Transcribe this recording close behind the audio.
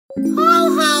Ho,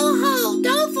 ho, ho!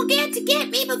 Don't forget to get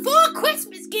me before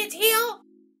Christmas gets here!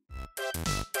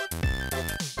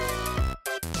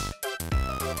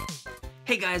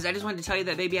 Hey guys, I just wanted to tell you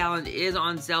that Baby Allen is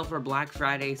on sale for Black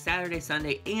Friday, Saturday,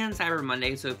 Sunday, and Cyber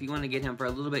Monday. So if you want to get him for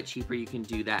a little bit cheaper, you can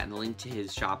do that. And the link to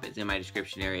his shop is in my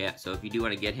description area. So if you do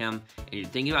want to get him, and you're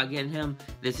thinking about getting him,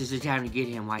 this is the time to get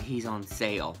him while he's on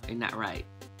sale. Isn't that right?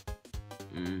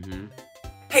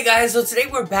 Hey guys, so today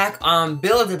we're back on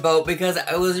Build-A-Boat because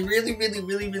I was really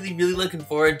looking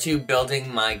forward to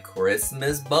building my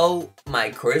Christmas boat, my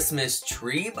Christmas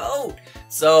tree boat.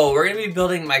 So we're going to be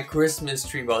building my Christmas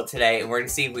tree boat today, and we're going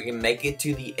to see if we can make it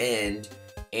to the end.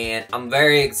 And I'm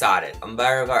very excited. I'm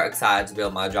very excited to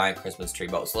build my giant Christmas tree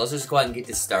boat. So let's just go ahead and get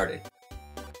this started.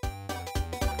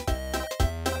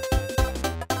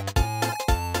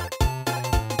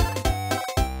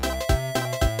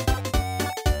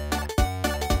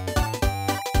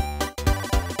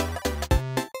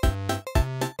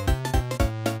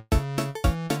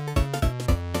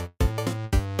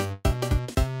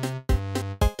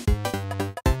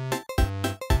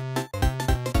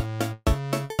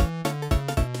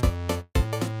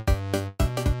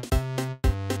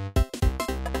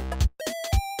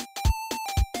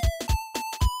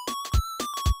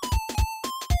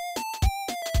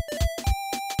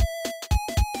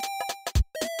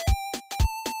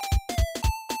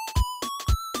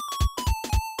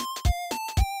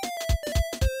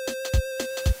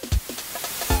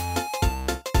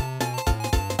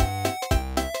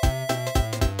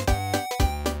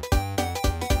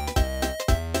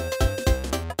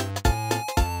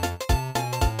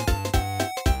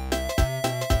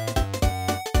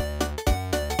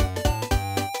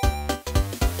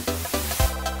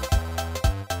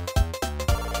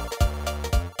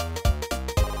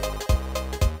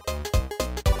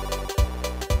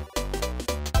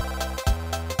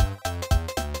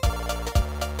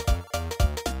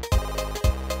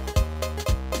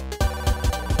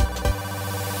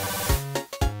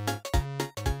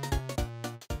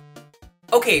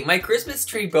 Okay, my Christmas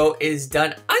tree boat is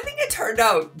done. I think it turned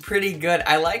out pretty good.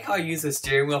 I like how I used the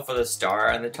steering wheel for the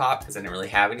star on the top because I didn't really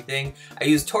have anything. I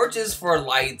used torches for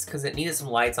lights because it needed some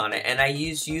lights on it, and I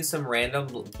used some random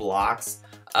blocks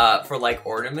for like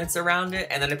ornaments around it,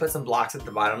 and then I put some blocks at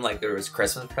the bottom like there was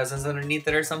Christmas presents underneath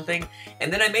it or something.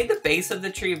 And then I made the base of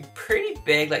the tree pretty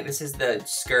big, like this is the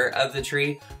skirt of the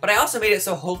tree, but I also made it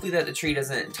so hopefully that the tree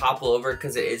doesn't topple over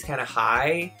because it is kind of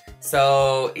high.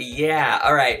 So yeah,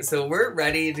 alright, so we're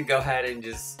ready to go ahead and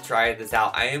just try this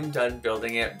out. I am done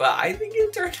building it, but I think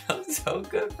it turned out so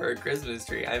good for a Christmas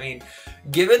tree. I mean,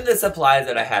 given the supplies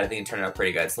that I had, I think it turned out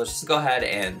pretty good. So let's just go ahead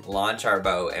and launch our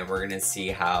boat and we're gonna see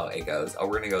how it goes. Oh,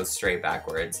 we're gonna go straight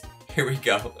backwards. Here we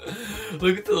go.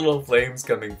 Look at the little flames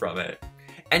coming from it.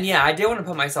 And yeah, I did want to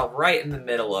put myself right in the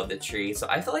middle of the tree, so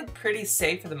I feel like pretty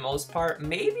safe for the most part.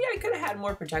 Maybe I could have had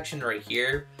more protection right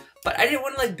here, but I didn't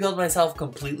want to like build myself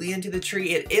completely into the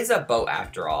tree. It is a boat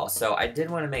after all, so I did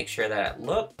want to make sure that it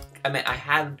looked, I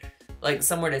had like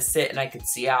somewhere to sit and I could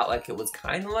see out like it was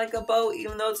kind of like a boat,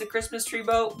 even though it's a Christmas tree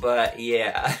boat. But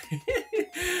yeah, I think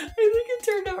it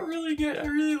turned out really good. I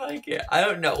really like it. I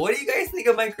don't know. What do you guys think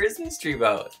of my Christmas tree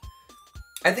boat?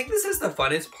 I think this is the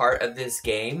funnest part of this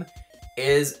game,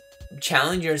 is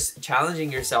challenging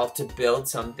yourself to build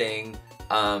something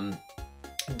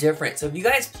different. So if you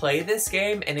guys play this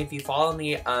game, and if you follow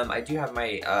me, I do have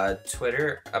my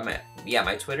Twitter,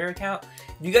 my Twitter account.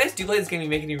 If you guys do play this game, you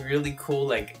make any really cool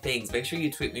like things, make sure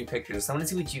you tweet me pictures. I want to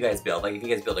see what you guys build. Like if you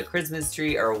guys build a Christmas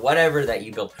tree or whatever that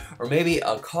you build, or maybe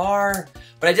a car.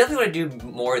 But I definitely want to do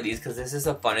more of these because this is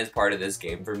the funnest part of this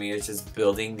game for me. It's just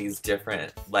building these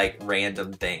different like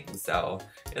random things. So,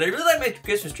 and I really like my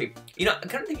Christmas tree. You know, I'm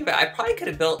kind of thinking about it, I probably could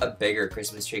have built a bigger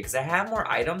Christmas tree because I have more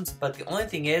items. But the only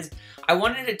thing is, I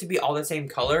wanted it to be all the same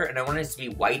color, and I wanted it to be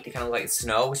white to kind of look like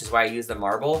snow, which is why I used the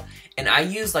marble. And I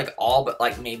used like all but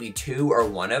like maybe 2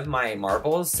 or 1 of my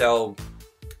marbles, so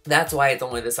that's why it's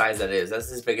only the size that it is.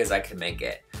 That's as big as I can make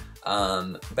it.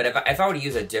 But if I were to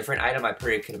use a different item, I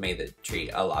probably could have made the tree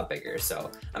a lot bigger.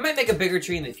 So I might make a bigger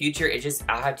tree in the future. It just,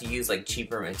 I'll have to use like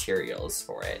cheaper materials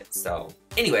for it. So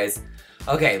anyways,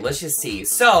 okay, let's just see.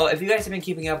 So if you guys have been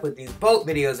keeping up with these boat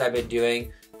videos I've been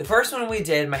doing, the first one we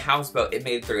did, my houseboat, it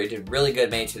made through. It did really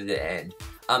good, made it to the end.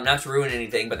 Not to ruin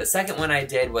anything, but the second one I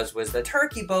did was the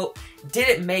turkey boat.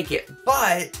 Didn't make it,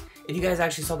 but if you guys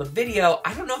actually saw the video,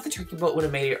 I don't know if the turkey boat would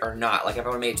have made it or not. Like if I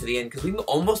would have made it to the end, because we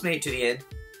almost made it to the end,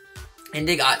 and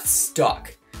it got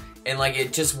stuck, and like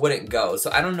it just wouldn't go.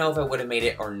 So I don't know if I would have made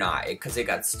it or not, because it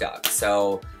got stuck.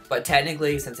 So, but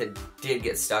technically, since it did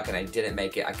get stuck and I didn't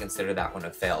make it, I consider that one a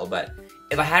fail. But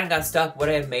If I hadn't got stuck, would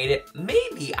I have made it?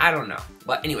 Maybe, I don't know.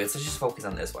 But anyways, let's just focus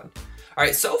on this one. All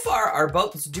right, so far our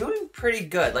boat's doing pretty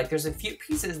good. Like there's a few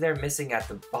pieces there missing at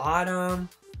the bottom.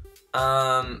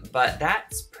 But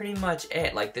that's pretty much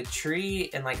it. Like the tree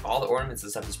and like all the ornaments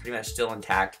and stuff is pretty much still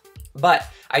intact. But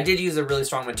I did use a really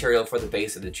strong material for the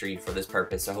base of the tree for this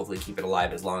purpose, so hopefully keep it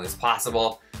alive as long as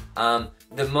possible. The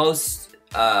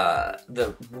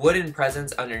wooden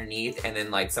presents underneath, and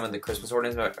then like some of the Christmas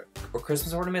ornaments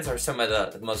are some of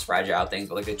the most fragile things,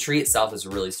 but like the tree itself is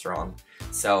really strong.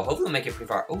 So hopefully we'll make it pretty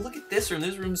far. Oh, look at this room.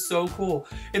 This room's so cool.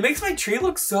 It makes my tree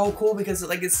look so cool because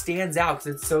it stands out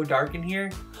because it's so dark in here.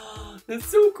 That's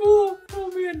so cool. Oh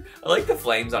man. I like the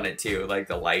flames on it too. Like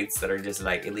the lights that are just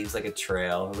like, it leaves like a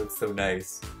trail. It looks so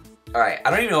nice. All right, I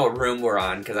don't even know what room we're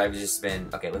on because I've just been,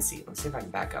 okay, let's see. Let's see if I can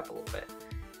back up a little bit.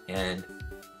 And,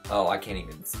 oh, I can't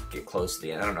even get close to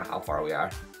the end. I don't know how far we are.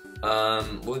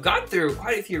 We've gone through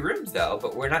quite a few rooms though,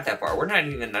 but we're not that far. We're not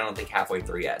even, I don't think, halfway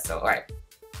through yet. So, all right.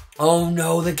 Oh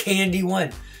no, the candy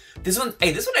one. This one,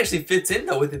 hey, this one actually fits in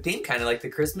though with the theme, kind of like the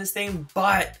Christmas theme,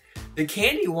 but the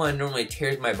candy one normally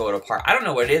tears my boat apart. I don't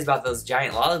know what it is about those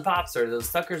giant lollipops or those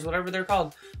suckers, whatever they're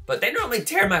called, but they normally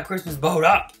tear my Christmas boat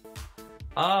up.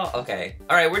 Oh, okay.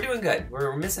 All right, we're doing good.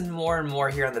 We're missing more and more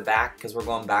here on the back because we're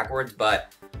going backwards,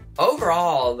 but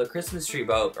overall, the Christmas tree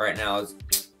boat right now is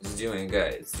doing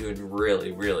good. It's doing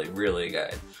really, really, really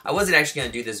good. I wasn't actually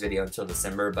gonna do this video until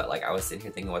December, but like I was sitting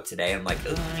here thinking what today. I'm like,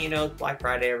 you know, it's Black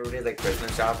Friday, everybody's like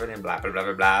Christmas shopping and blah, blah, blah,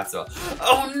 blah, blah. So,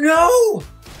 oh no!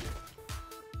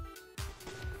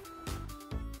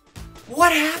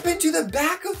 What happened to the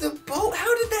back of the boat?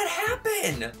 How did that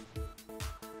happen?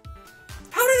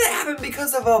 How did that happen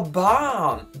because of a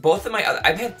bomb? Both of my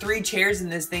I've had 3 chairs in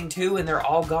this thing too, and they're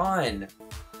all gone.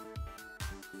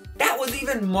 That was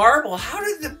even marble. How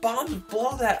did the bombs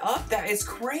blow that up? That is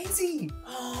crazy.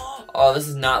 Oh, this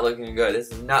is not looking good. This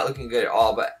is not looking good at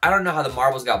all, but I don't know how the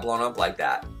marbles got blown up like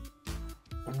that.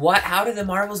 What? How did the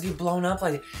marbles get blown up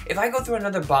like that? If I go through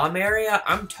another bomb area,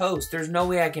 I'm toast. There's no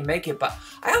way I can make it, but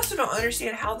I also don't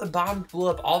understand how the bomb blew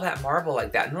up all that marble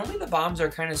like that. Normally the bombs are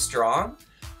kind of strong,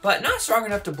 but not strong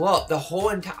enough to blow up the whole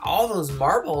entire, all those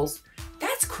marbles.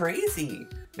 That's crazy.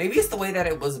 Maybe it's the way that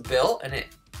it was built and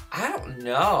I don't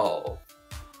know.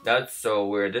 That's so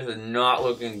weird. This is not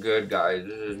looking good, guys.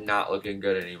 This is not looking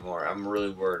good anymore. I'm really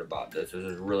worried about this. This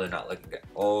is really not looking good.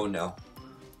 Oh no.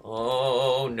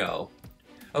 Oh no.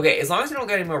 Okay, as long as we don't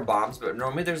get any more bombs, but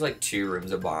normally there's like 2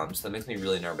 rooms of bombs, so that makes me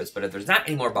really nervous. But if there's not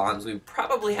any more bombs, we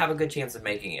probably have a good chance of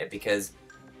making it because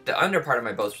the under part of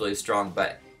my boat's really strong.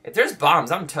 But if there's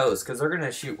bombs, I'm toast because they're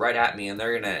gonna shoot right at me and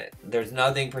there's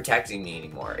nothing protecting me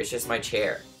anymore. It's just my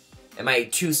chair. And my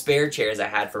 2 spare chairs I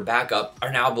had for backup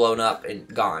are now blown up and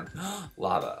gone.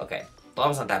 Lava, okay.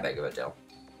 Lava's not that big of a deal.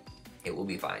 It will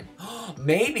be fine.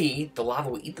 Maybe the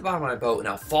lava will eat the bottom of my boat and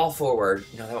I'll fall forward.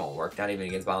 No, that won't work. Not even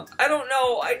against bombs. I don't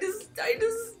know.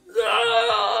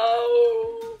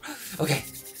 Oh. Okay,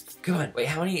 come on. Wait,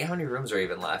 how many rooms are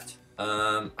even left?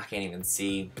 I can't even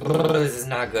see. This is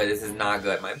not good. This is not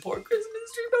good. My poor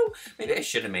Christmas tree boat. Maybe I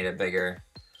should have made it bigger.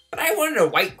 But I wanted a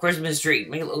white Christmas tree.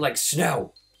 Make it look like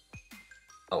snow.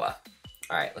 Oh well.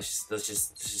 Alright, let's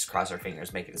just cross our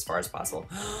fingers, make it as far as possible.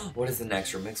 What is the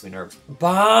next room? Makes me nervous.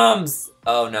 Bombs!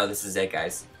 Oh no, this is it,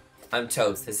 guys. I'm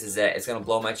toast. This is it. It's gonna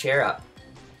blow my chair up.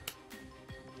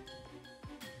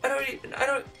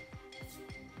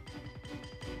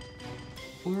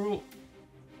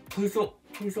 Please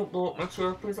don't blow up my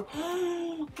chair. Please don't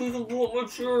blow up my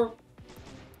chair.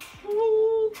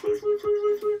 Oh, please.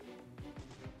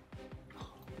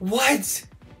 What?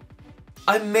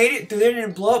 I made it through there and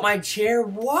didn't blow up my chair?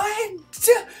 What?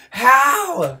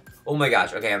 How? Oh my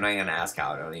gosh. Okay, I'm not gonna ask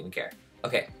how. I don't even care.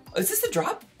 Okay. Is this the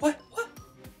drop? What?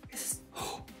 Is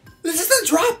this the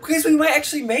drop? Because we might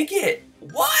actually make it.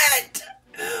 What?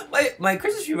 My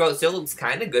Christmas tree boat still looks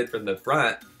kind of good from the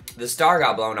front. The star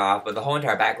got blown off, but the whole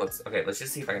entire back looks... Okay, let's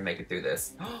just see if I can make it through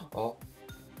this. Oh.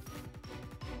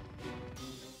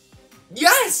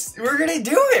 Yes! We're gonna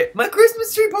do it! My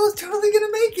Christmas tree boat's totally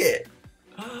gonna make it.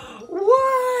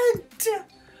 What?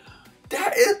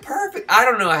 That is perfect. I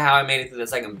don't know how I made it through the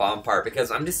second bomb part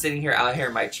because I'm just sitting here out here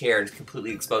in my chair and it's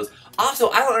completely exposed. Also,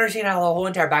 I don't understand how the whole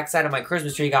entire backside of my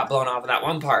Christmas tree got blown off of that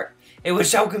one part. It was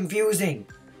so confusing.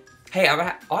 Hey, I'm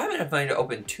gonna have to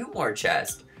open 2 more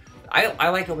chests. I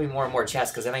like opening more and more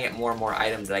chests because then I get more and more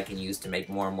items that I can use to make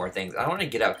more and more things. I don't want to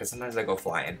get up because sometimes I go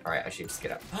flying. Alright, I should just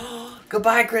get up.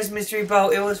 Goodbye, Christmas tree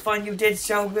boat. It was fun. You did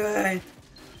so good.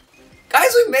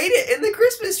 Guys, we made it in the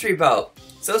Christmas tree boat.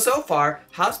 So far,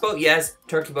 houseboat, yes.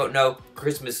 Turkey boat, no.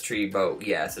 Christmas tree boat,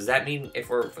 yes. Does that mean if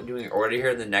we're doing an order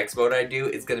here, the next boat I do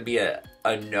is going to be a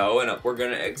no and we're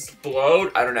going to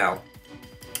explode? I don't know. All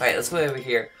right, let's go over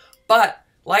here. But,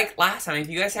 like last time, if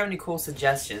you guys have any cool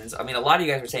suggestions, I mean, a lot of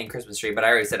you guys were saying Christmas tree, but I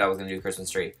already said I was going to do Christmas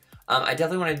tree. I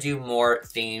definitely want to do more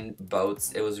themed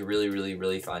boats. It was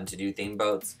really fun to do themed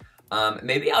boats.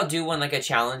 Maybe I'll do one like a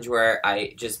challenge where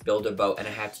I just build a boat and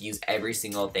I have to use every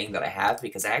single thing that I have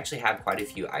because I actually have quite a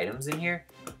few items in here.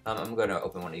 I'm going to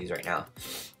open one of these right now.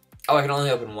 Oh, I can only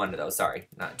open one of those. Sorry,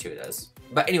 not two of those.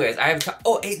 But anyways, I have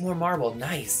 8 more marble.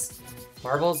 Nice.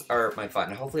 Marbles are my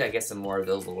fun. Hopefully I get some more of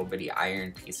those little bitty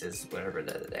iron pieces, whatever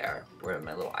they are. Where are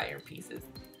my little iron pieces?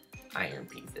 Iron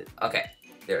pieces. Okay,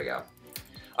 there we go.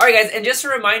 Alright guys, and just a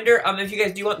reminder, if you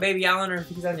guys do want Baby Allen or if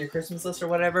he's on your Christmas list or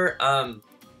whatever,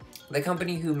 the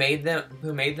company who made them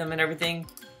and everything,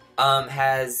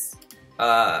 has,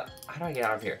 how do I get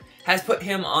out of here? Has put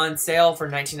him on sale for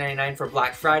 $19.99 for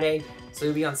Black Friday. So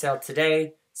he'll be on sale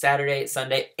today, Saturday,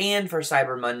 Sunday, and for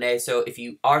Cyber Monday. So if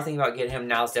you are thinking about getting him,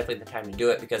 now is definitely the time to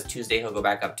do it because Tuesday he'll go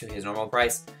back up to his normal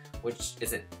price, which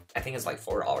isn't, I think it's like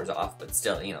 $4 off, but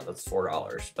still, you know, that's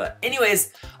 $4. But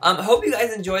anyways, hope you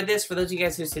guys enjoyed this. For those of you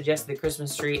guys who suggested the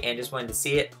Christmas tree and just wanted to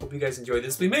see it, hope you guys enjoyed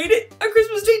this. We made it! A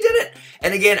Christmas tree did it!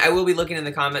 And again, I will be looking in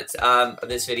the comments of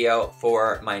this video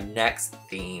for my next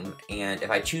theme. And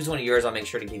if I choose one of yours, I'll make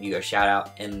sure to give you a shout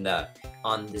out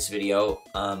on this video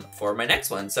for my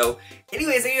next one. So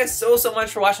anyways, thank you guys so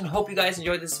much for watching. Hope you guys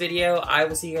enjoyed this video. I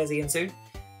will see you guys again soon.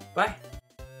 Bye.